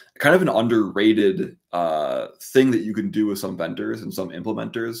of an underrated thing that you can do with some vendors and some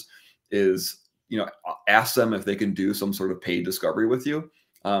implementers is, ask them if they can do some sort of paid discovery with you.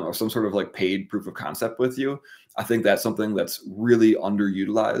 Or some sort of like paid proof of concept with you. I think that's something that's really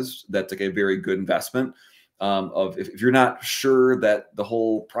underutilized. That's like a very good investment if you're not sure that the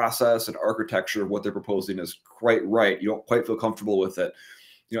whole process and architecture of what they're proposing is quite right, you don't quite feel comfortable with it,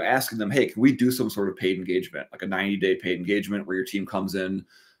 asking them, hey, can we do some sort of paid engagement, like a 90-day paid engagement where your team comes in,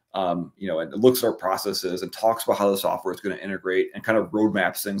 and looks at our processes and talks about how the software is going to integrate and kind of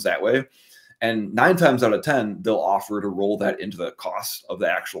roadmaps things that way. And 9 times out of 10, they'll offer to roll that into the cost of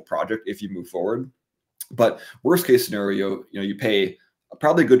the actual project if you move forward. But worst case scenario, you pay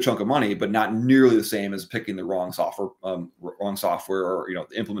probably a good chunk of money, but not nearly the same as picking the wrong software or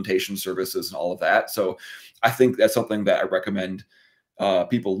the implementation services and all of that. So I think that's something that I recommend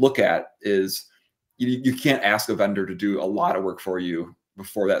people look at is you can't ask a vendor to do a lot of work for you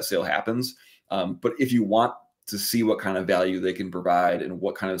before that sale happens. But if you want to see what kind of value they can provide and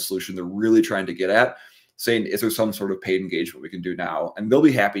what kind of solution they're really trying to get at, saying, is there some sort of paid engagement we can do now? And they'll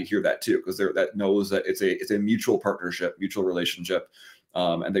be happy to hear that too, because that knows that it's a mutual partnership, mutual relationship,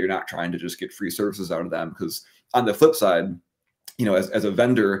 and that you're not trying to just get free services out of them. Because on the flip side, as a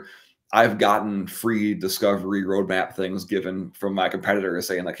vendor, I've gotten free discovery roadmap things given from my competitors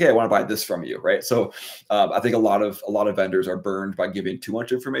saying like, hey, I want to buy this from you, right? So I think a lot of vendors are burned by giving too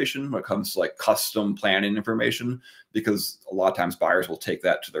much information when it comes to like custom planning information, because a lot of times buyers will take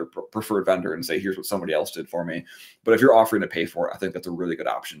that to their preferred vendor and say, here's what somebody else did for me. But if you're offering to pay for it, I think that's a really good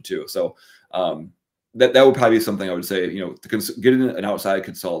option too. So that would probably be something I would say, getting an outside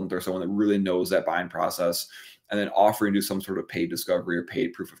consultant or someone that really knows that buying process, and then offering to some sort of paid discovery or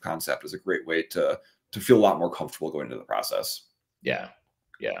paid proof of concept is a great way to feel a lot more comfortable going into the process. Yeah.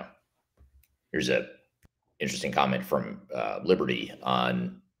 Yeah. Here's a interesting comment from Liberty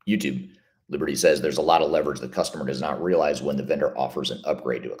on YouTube. Liberty says there's a lot of leverage the customer does not realize when the vendor offers an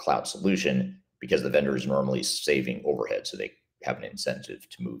upgrade to a cloud solution, because the vendor is normally saving overhead, so they have an incentive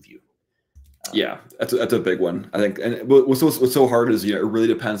to move you. Yeah, that's a big one, I think. And what's so hard is, it really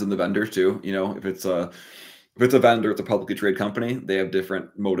depends on the vendor too. If it's a vendor, it's a publicly traded company, they have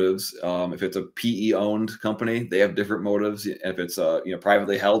different motives. If it's a PE owned company, they have different motives. If it's a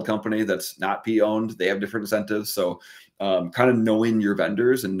privately held company that's not PE owned, they have different incentives. So kind of knowing your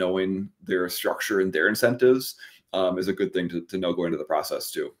vendors and knowing their structure and their incentives is a good thing to know going into the process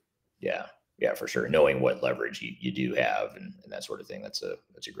too. Yeah, yeah, for sure. Knowing what leverage you do have and that sort of thing. That's a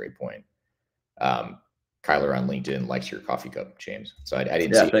great point. Kyler on LinkedIn likes your coffee cup, James. So I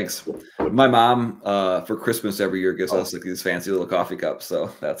didn't see. Thanks. My mom for Christmas every year gives us like these fancy little coffee cups. So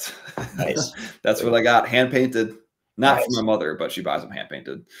that's nice. That's what I got, hand painted. Not from my mother, but she buys them hand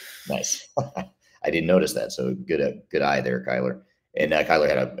painted. Nice. I didn't notice that. So good eye there, Kyler. And Kyler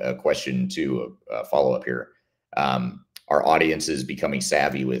had a question too, a follow up here. Our audience is becoming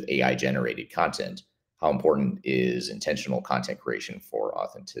savvy with AI generated content. How important is intentional content creation for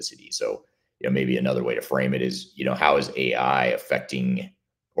authenticity? So maybe another way to frame it is, how is AI affecting,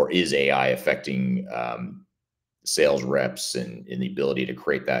 or is AI affecting sales reps and the ability to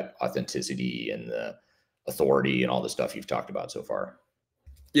create that authenticity and the authority and all the stuff you've talked about so far?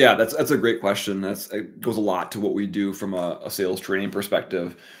 Yeah, that's a great question. It goes a lot to what we do from a sales training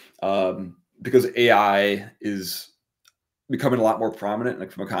perspective, because AI is becoming a lot more prominent,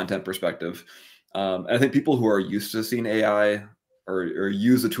 like from a content perspective. And I think people who are used to seeing AI or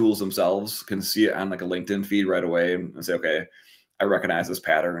use the tools themselves can see it on like a LinkedIn feed right away and say, okay, I recognize this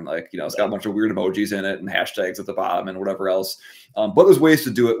pattern. Like, it's got a bunch of weird emojis in it and hashtags at the bottom and whatever else. But there's ways to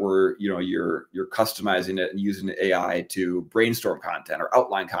do it where, you're customizing it and using the AI to brainstorm content or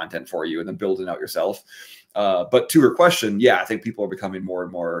outline content for you and then building out yourself. But to her question, yeah, I think people are becoming more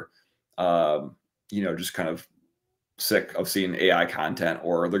and more, just kind of sick of seeing AI content,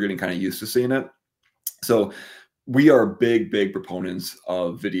 or they're getting kind of used to seeing it. So we are big proponents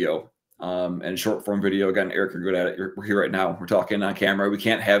of video and short form video. Again, Eric, you're good at it. We're here right now. We're talking on camera. We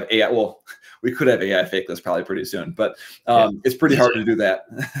can't have AI. Well, we could have AI fake this probably pretty soon, but it's pretty hard to do that.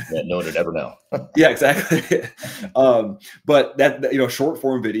 Yeah, no one would ever know. Yeah, exactly. But that, short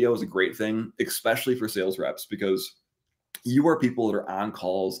form video is a great thing, especially for sales reps, because you are people that are on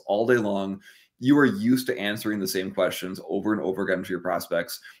calls all day long. You are used to answering the same questions over and over again to your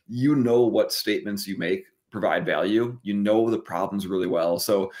prospects. You know what statements you make provide value. You know the problems really well.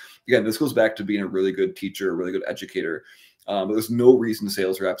 So again, this goes back to being a really good teacher, a really good educator. But there's no reason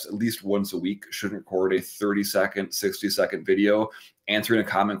sales reps at least once a week shouldn't record a 30-second, 60-second video answering a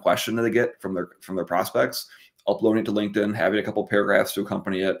common question that they get from their prospects, uploading it to LinkedIn, having a couple paragraphs to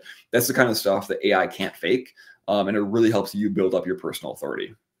accompany it. That's the kind of stuff that AI can't fake. And it really helps you build up your personal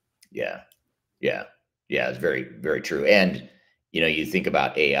authority. Yeah. It's very, very true. And, you think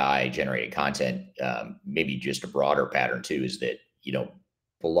about AI generated content, maybe just a broader pattern too, is that,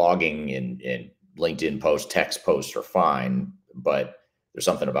 blogging and LinkedIn posts, text posts are fine, but there's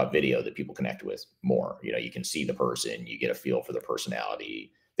something about video that people connect with more. You can see the person, you get a feel for the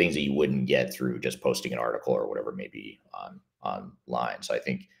personality, things that you wouldn't get through just posting an article or whatever it may be online. So I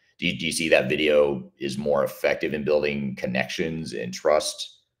think, do you see that video is more effective in building connections and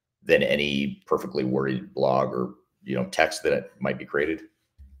trust than any perfectly worded blog or text that might be created?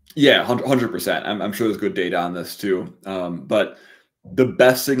 Yeah, 100%. I'm sure there's good data on this too. But the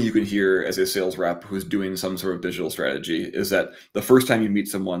best thing you can hear as a sales rep who's doing some sort of digital strategy is that the first time you meet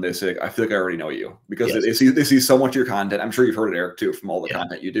someone, they say, I feel like I already know you, because they see so much of your content. I'm sure you've heard it, Eric, too, from all the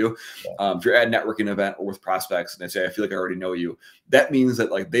content you do. If you're at a networking event or with prospects and they say, I feel like I already know you, that means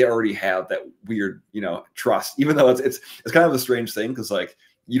that like they already have that weird, trust, even though it's kind of a strange thing, because like,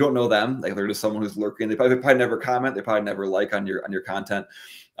 you don't know them. Like they're just someone who's lurking. They probably never comment. They probably never like on your content.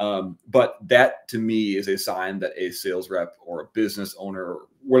 But that to me is a sign that a sales rep or a business owner, or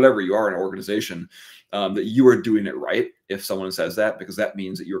whatever you are in an organization, that you are doing it right. If someone says that, because that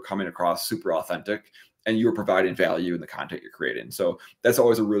means that you're coming across super authentic and you're providing value in the content you're creating. So that's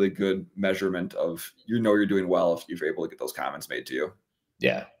always a really good measurement of, you're doing well if you're able to get those comments made to you.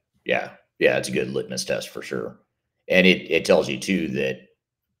 Yeah. Yeah. Yeah. It's a good litmus test for sure. And it tells you too that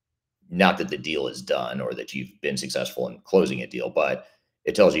not that the deal is done or that you've been successful in closing a deal, but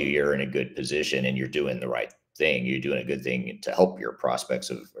it tells you you're in a good position and you're doing the right thing. You're doing a good thing to help your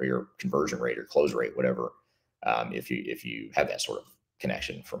prospects or your conversion rate or close rate, whatever. If you have that sort of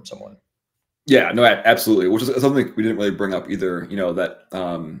connection from someone. Yeah, no, absolutely. Which is something we didn't really bring up either. That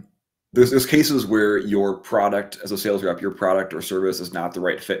there's cases where your product, as a sales rep, your product or service is not the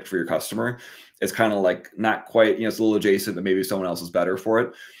right fit for your customer. It's kind of like not quite, it's a little adjacent, but maybe someone else is better for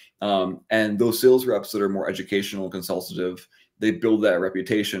it. And those sales reps that are more educational and consultative, they build that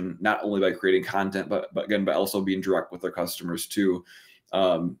reputation not only by creating content, but again, by also being direct with their customers too.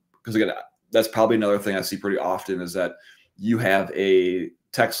 Because again, that's probably another thing I see pretty often is that you have a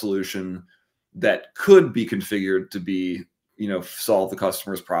tech solution that could be configured to be, solve the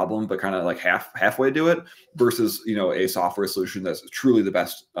customer's problem, but kind of like halfway do it versus, a software solution that's truly the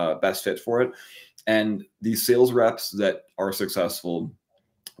best fit for it. And these sales reps that are successful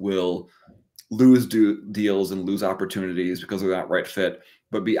will lose deals and lose opportunities because they're not right fit,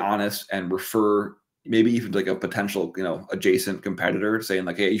 but be honest and refer maybe even like a potential, adjacent competitor saying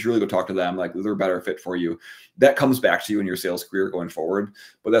like, hey, you should really go talk to them. Like they're a better fit for you. That comes back to you in your sales career going forward.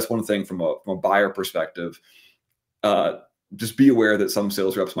 But that's one thing from a buyer perspective. Just be aware that some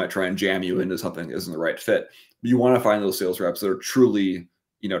sales reps might try and jam you into something that isn't the right fit. You want to find those sales reps that are truly,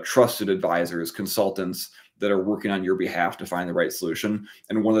 trusted advisors, consultants that are working on your behalf to find the right solution.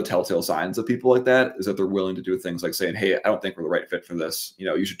 And one of the telltale signs of people like that is that they're willing to do things like saying, hey, I don't think we're the right fit for this.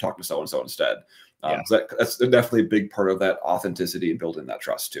 You should talk to so-and-so instead. So that's definitely a big part of that authenticity and building that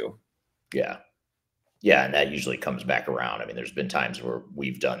trust too. Yeah. Yeah. And that usually comes back around. I mean, there's been times where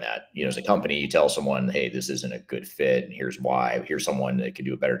we've done that, as a company, you tell someone, hey, this isn't a good fit and here's why. Here's someone that can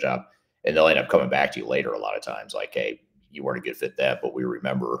do a better job. And they'll end up coming back to you later a lot of times like, hey, you weren't a good fit that, but we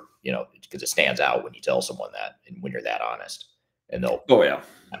remember, because it stands out when you tell someone that and when you're that honest, and they'll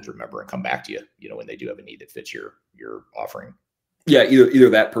have to remember and come back to you, when they do have a need that fits your offering. Yeah, either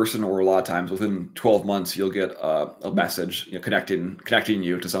that person, or a lot of times within 12 months, you'll get a message, connecting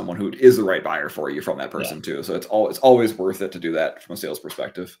you to someone who is the right buyer for you from that person too. So it's always worth it to do that from a sales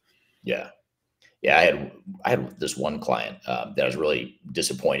perspective. Yeah. Yeah. I had this one client that I was really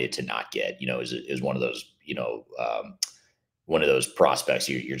disappointed to not get, is one of those, one of those prospects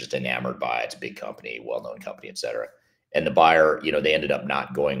you're just enamored by. It's a big company, well-known company, et cetera. And the buyer, they ended up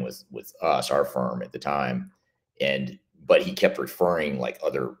not going with us, our firm at the time. But he kept referring like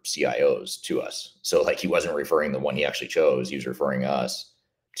other CIOs to us. So like he wasn't referring the one he actually chose. He was referring us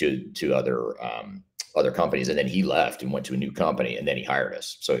to other companies. And then he left and went to a new company and then he hired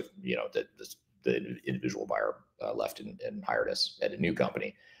us. So, the individual buyer left and hired us at a new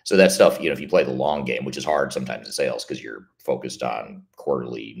company. So that stuff, if you play the long game, which is hard sometimes in sales because you're focused on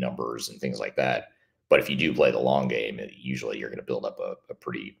quarterly numbers and things like that. But if you do play the long game, usually you're going to build up a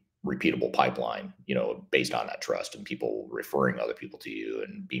pretty repeatable pipeline, based on that trust and people referring other people to you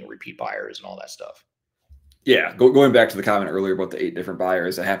and being repeat buyers and all that stuff. Yeah, going back to the comment earlier about the 8 different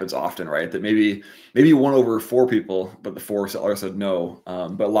buyers, it happens often, right? That maybe you won over 4 people, but the 4 sellers said no.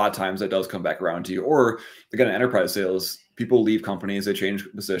 But a lot of times that does come back around to you. Or again, in enterprise sales, people leave companies, they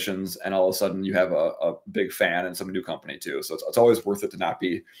change positions, and all of a sudden you have a big fan in some new company too. So it's always worth it to not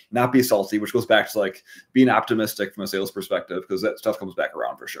be salty, which goes back to like being optimistic from a sales perspective, because that stuff comes back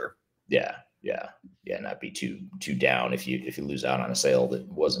around for sure. Yeah. Not be too down if you lose out on a sale that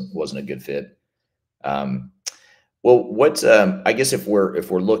wasn't a good fit. Well, what's I guess if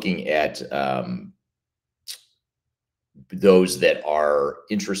we're looking at those that are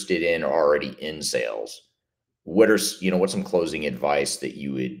interested in or already in sales, what's some closing advice that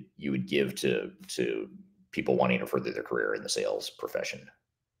you would give to people wanting to further their career in the sales profession?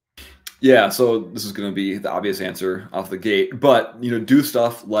 Yeah, so this is going to be the obvious answer off the gate, but do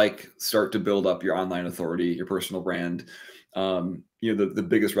stuff like start to build up your online authority, your personal brand. The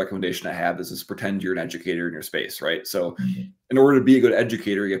biggest recommendation I have is pretend you're an educator in your space, right? So in order to be a good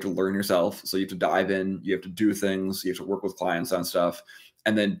educator, you have to learn yourself. So you have to dive in, you have to do things, you have to work with clients on stuff,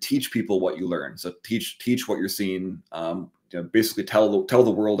 and then teach people what you learn. So teach what you're seeing. Basically tell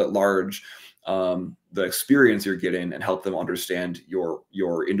the world at large the experience you're getting and help them understand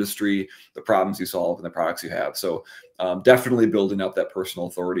your industry, the problems you solve, and the products you have. So definitely building up that personal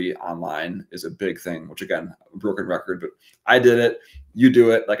authority online is a big thing, which again, broken record, but I did it, you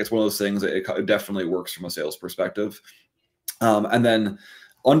do it. Like it's one of those things that it definitely works from a sales perspective. And then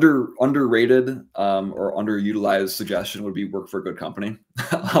Underrated or underutilized suggestion would be work for a good company.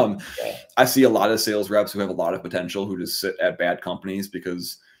 I see a lot of sales reps who have a lot of potential who just sit at bad companies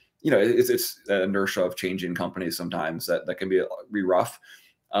because, it's the inertia of changing companies sometimes that can be rough.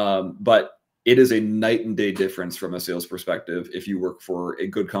 But it is a night and day difference from a sales perspective if you work for a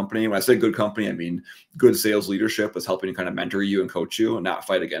good company. When I say good company, I mean good sales leadership is helping to kind of mentor you and coach you and not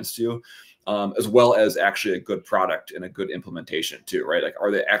fight against you. As well as actually a good product and a good implementation too, right? Like,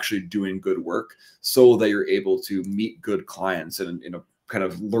 are they actually doing good work so that you're able to meet good clients and, kind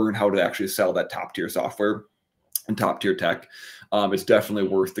of learn how to actually sell that top tier software and top tier tech? It's definitely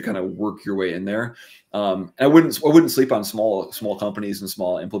worth to kind of work your way in there. And I wouldn't sleep on small companies and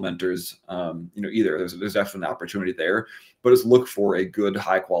small implementers, either. There's definitely an opportunity there, but just look for a good,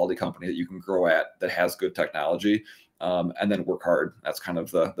 high quality company that you can grow at that has good technology. And then work hard. That's kind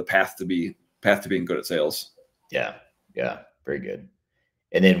of the path to being good at sales. Yeah. Very good.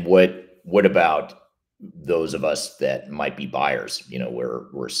 And then what about those of us that might be buyers? We're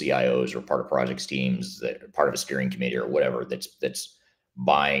CIOs or part of projects teams that are part of a steering committee or whatever that's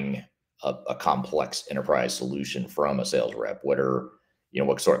buying a complex enterprise solution from a sales rep. What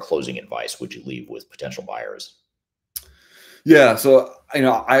sort of closing advice would you leave with potential buyers? Yeah. So,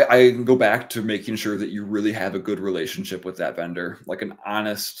 I go back to making sure that you really have a good relationship with that vendor, like an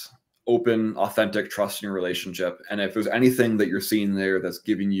honest, open, authentic, trusting relationship. And if there's anything that you're seeing there that's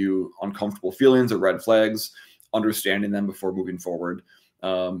giving you uncomfortable feelings or red flags, understanding them before moving forward.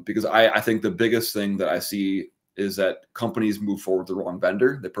 Because I think the biggest thing that I see is that companies move forward with the wrong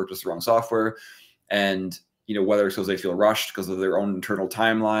vendor. They purchase the wrong software. And whether it's because they feel rushed because of their own internal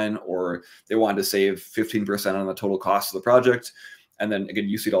timeline or they wanted to save 15% on the total cost of the project. And then again,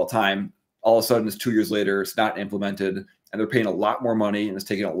 you see it all the time. All of a sudden, it's 2 years later, it's not implemented, and they're paying a lot more money, and it's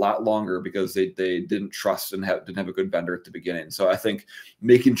taking a lot longer because they didn't trust and didn't have a good vendor at the beginning. So I think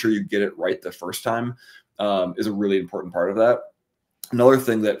making sure you get it right the first time is a really important part of that. Another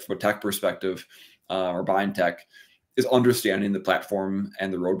thing that from a tech perspective or buying tech is understanding the platform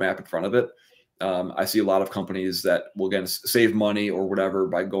and the roadmap in front of it. I see a lot of companies that will, again, save money or whatever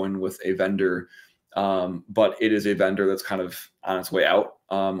by going with a vendor, but it is a vendor that's kind of on its way out,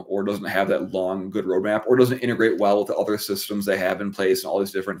 or doesn't have that long, good roadmap, or doesn't integrate well with the other systems they have in place and all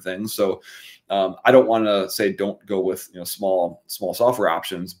these different things. So I don't want to say don't go with small software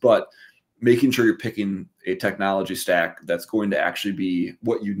options, but making sure you're picking a technology stack that's going to actually be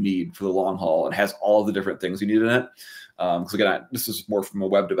what you need for the long haul and has all the different things you need in it. Because again, this is more from a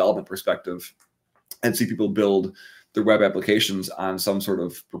web development perspective, and see people build their web applications on some sort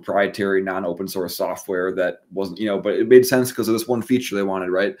of proprietary non-open source software that wasn't, but it made sense because of this one feature they wanted,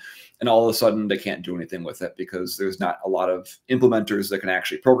 right? And all of a sudden they can't do anything with it because there's not a lot of implementers that can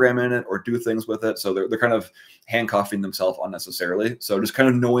actually program in it or do things with it. So they're kind of handcuffing themselves unnecessarily. So just kind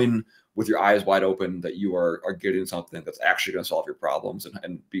of knowing with your eyes wide open that you are getting something that's actually going to solve your problems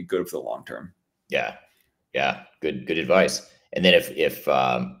and be good for the long term. Yeah. Good advice. And then if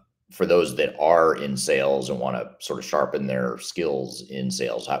for those that are in sales and want to sort of sharpen their skills in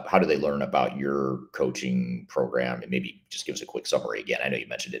sales, how do they learn about your coaching program? And maybe just give us a quick summary again. I know you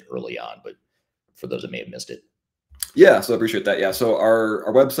mentioned it early on, but for those that may have missed it. Yeah, so I appreciate that. Yeah, so our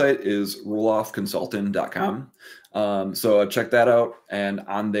website is roloffconsulting.com. So check that out, and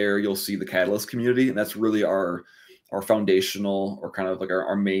on there you'll see the Catalyst community, and that's really our foundational or kind of like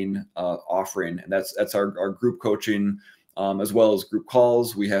our main offering, and that's our group coaching. As well as group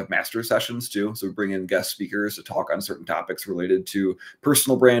calls. We have master sessions too. So we bring in guest speakers to talk on certain topics related to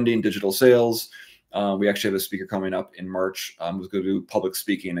personal branding, digital sales. We actually have a speaker coming up in March who's going to do public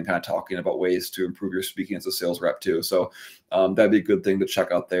speaking and kind of talking about ways to improve your speaking as a sales rep too. So that'd be a good thing to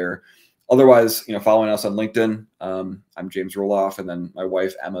check out there. Otherwise, following us on LinkedIn. I'm James Roloff, and then my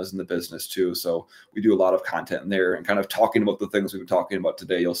wife Emma's in the business too. So we do a lot of content in there and kind of talking about the things we've been talking about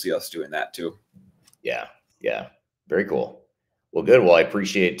today. You'll see us doing that too. Yeah. Very cool. Well, good. Well, I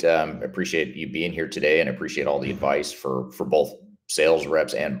appreciate you being here today, and appreciate all the advice for both sales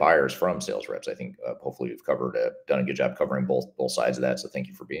reps and buyers from sales reps. I think hopefully we've done a good job covering both sides of that. So thank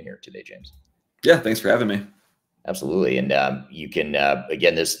you for being here today, James. Yeah, thanks for having me. Absolutely. And you can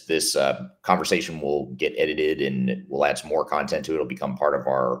again, this conversation will get edited and we'll add some more content to it. It'll become part of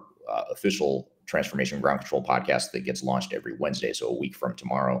our official Transformation Ground Control podcast that gets launched every Wednesday. So a week from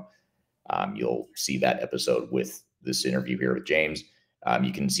tomorrow, you'll see that episode with this interview here with James.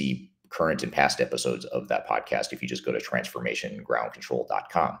 You can see current and past episodes of that podcast if you just go to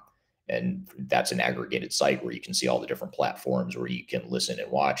transformationgroundcontrol.com. And that's an aggregated site where you can see all the different platforms where you can listen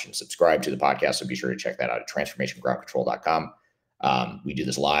and watch and subscribe to the podcast. So be sure to check that out at transformationgroundcontrol.com. We do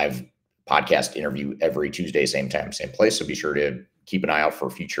this live podcast interview every Tuesday, same time, same place. So be sure to keep an eye out for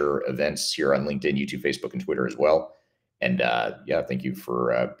future events here on LinkedIn, YouTube, Facebook, and Twitter as well. And yeah, thank you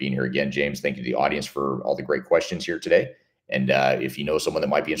for being here again, James. Thank you to the audience for all the great questions here today. And if you know someone that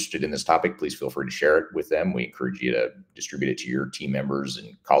might be interested in this topic, please feel free to share it with them. We encourage you to distribute it to your team members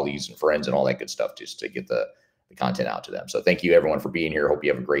and colleagues and friends and all that good stuff, just to get the content out to them. So thank you everyone for being here. Hope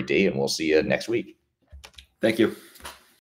you have a great day, and we'll see you next week. Thank you.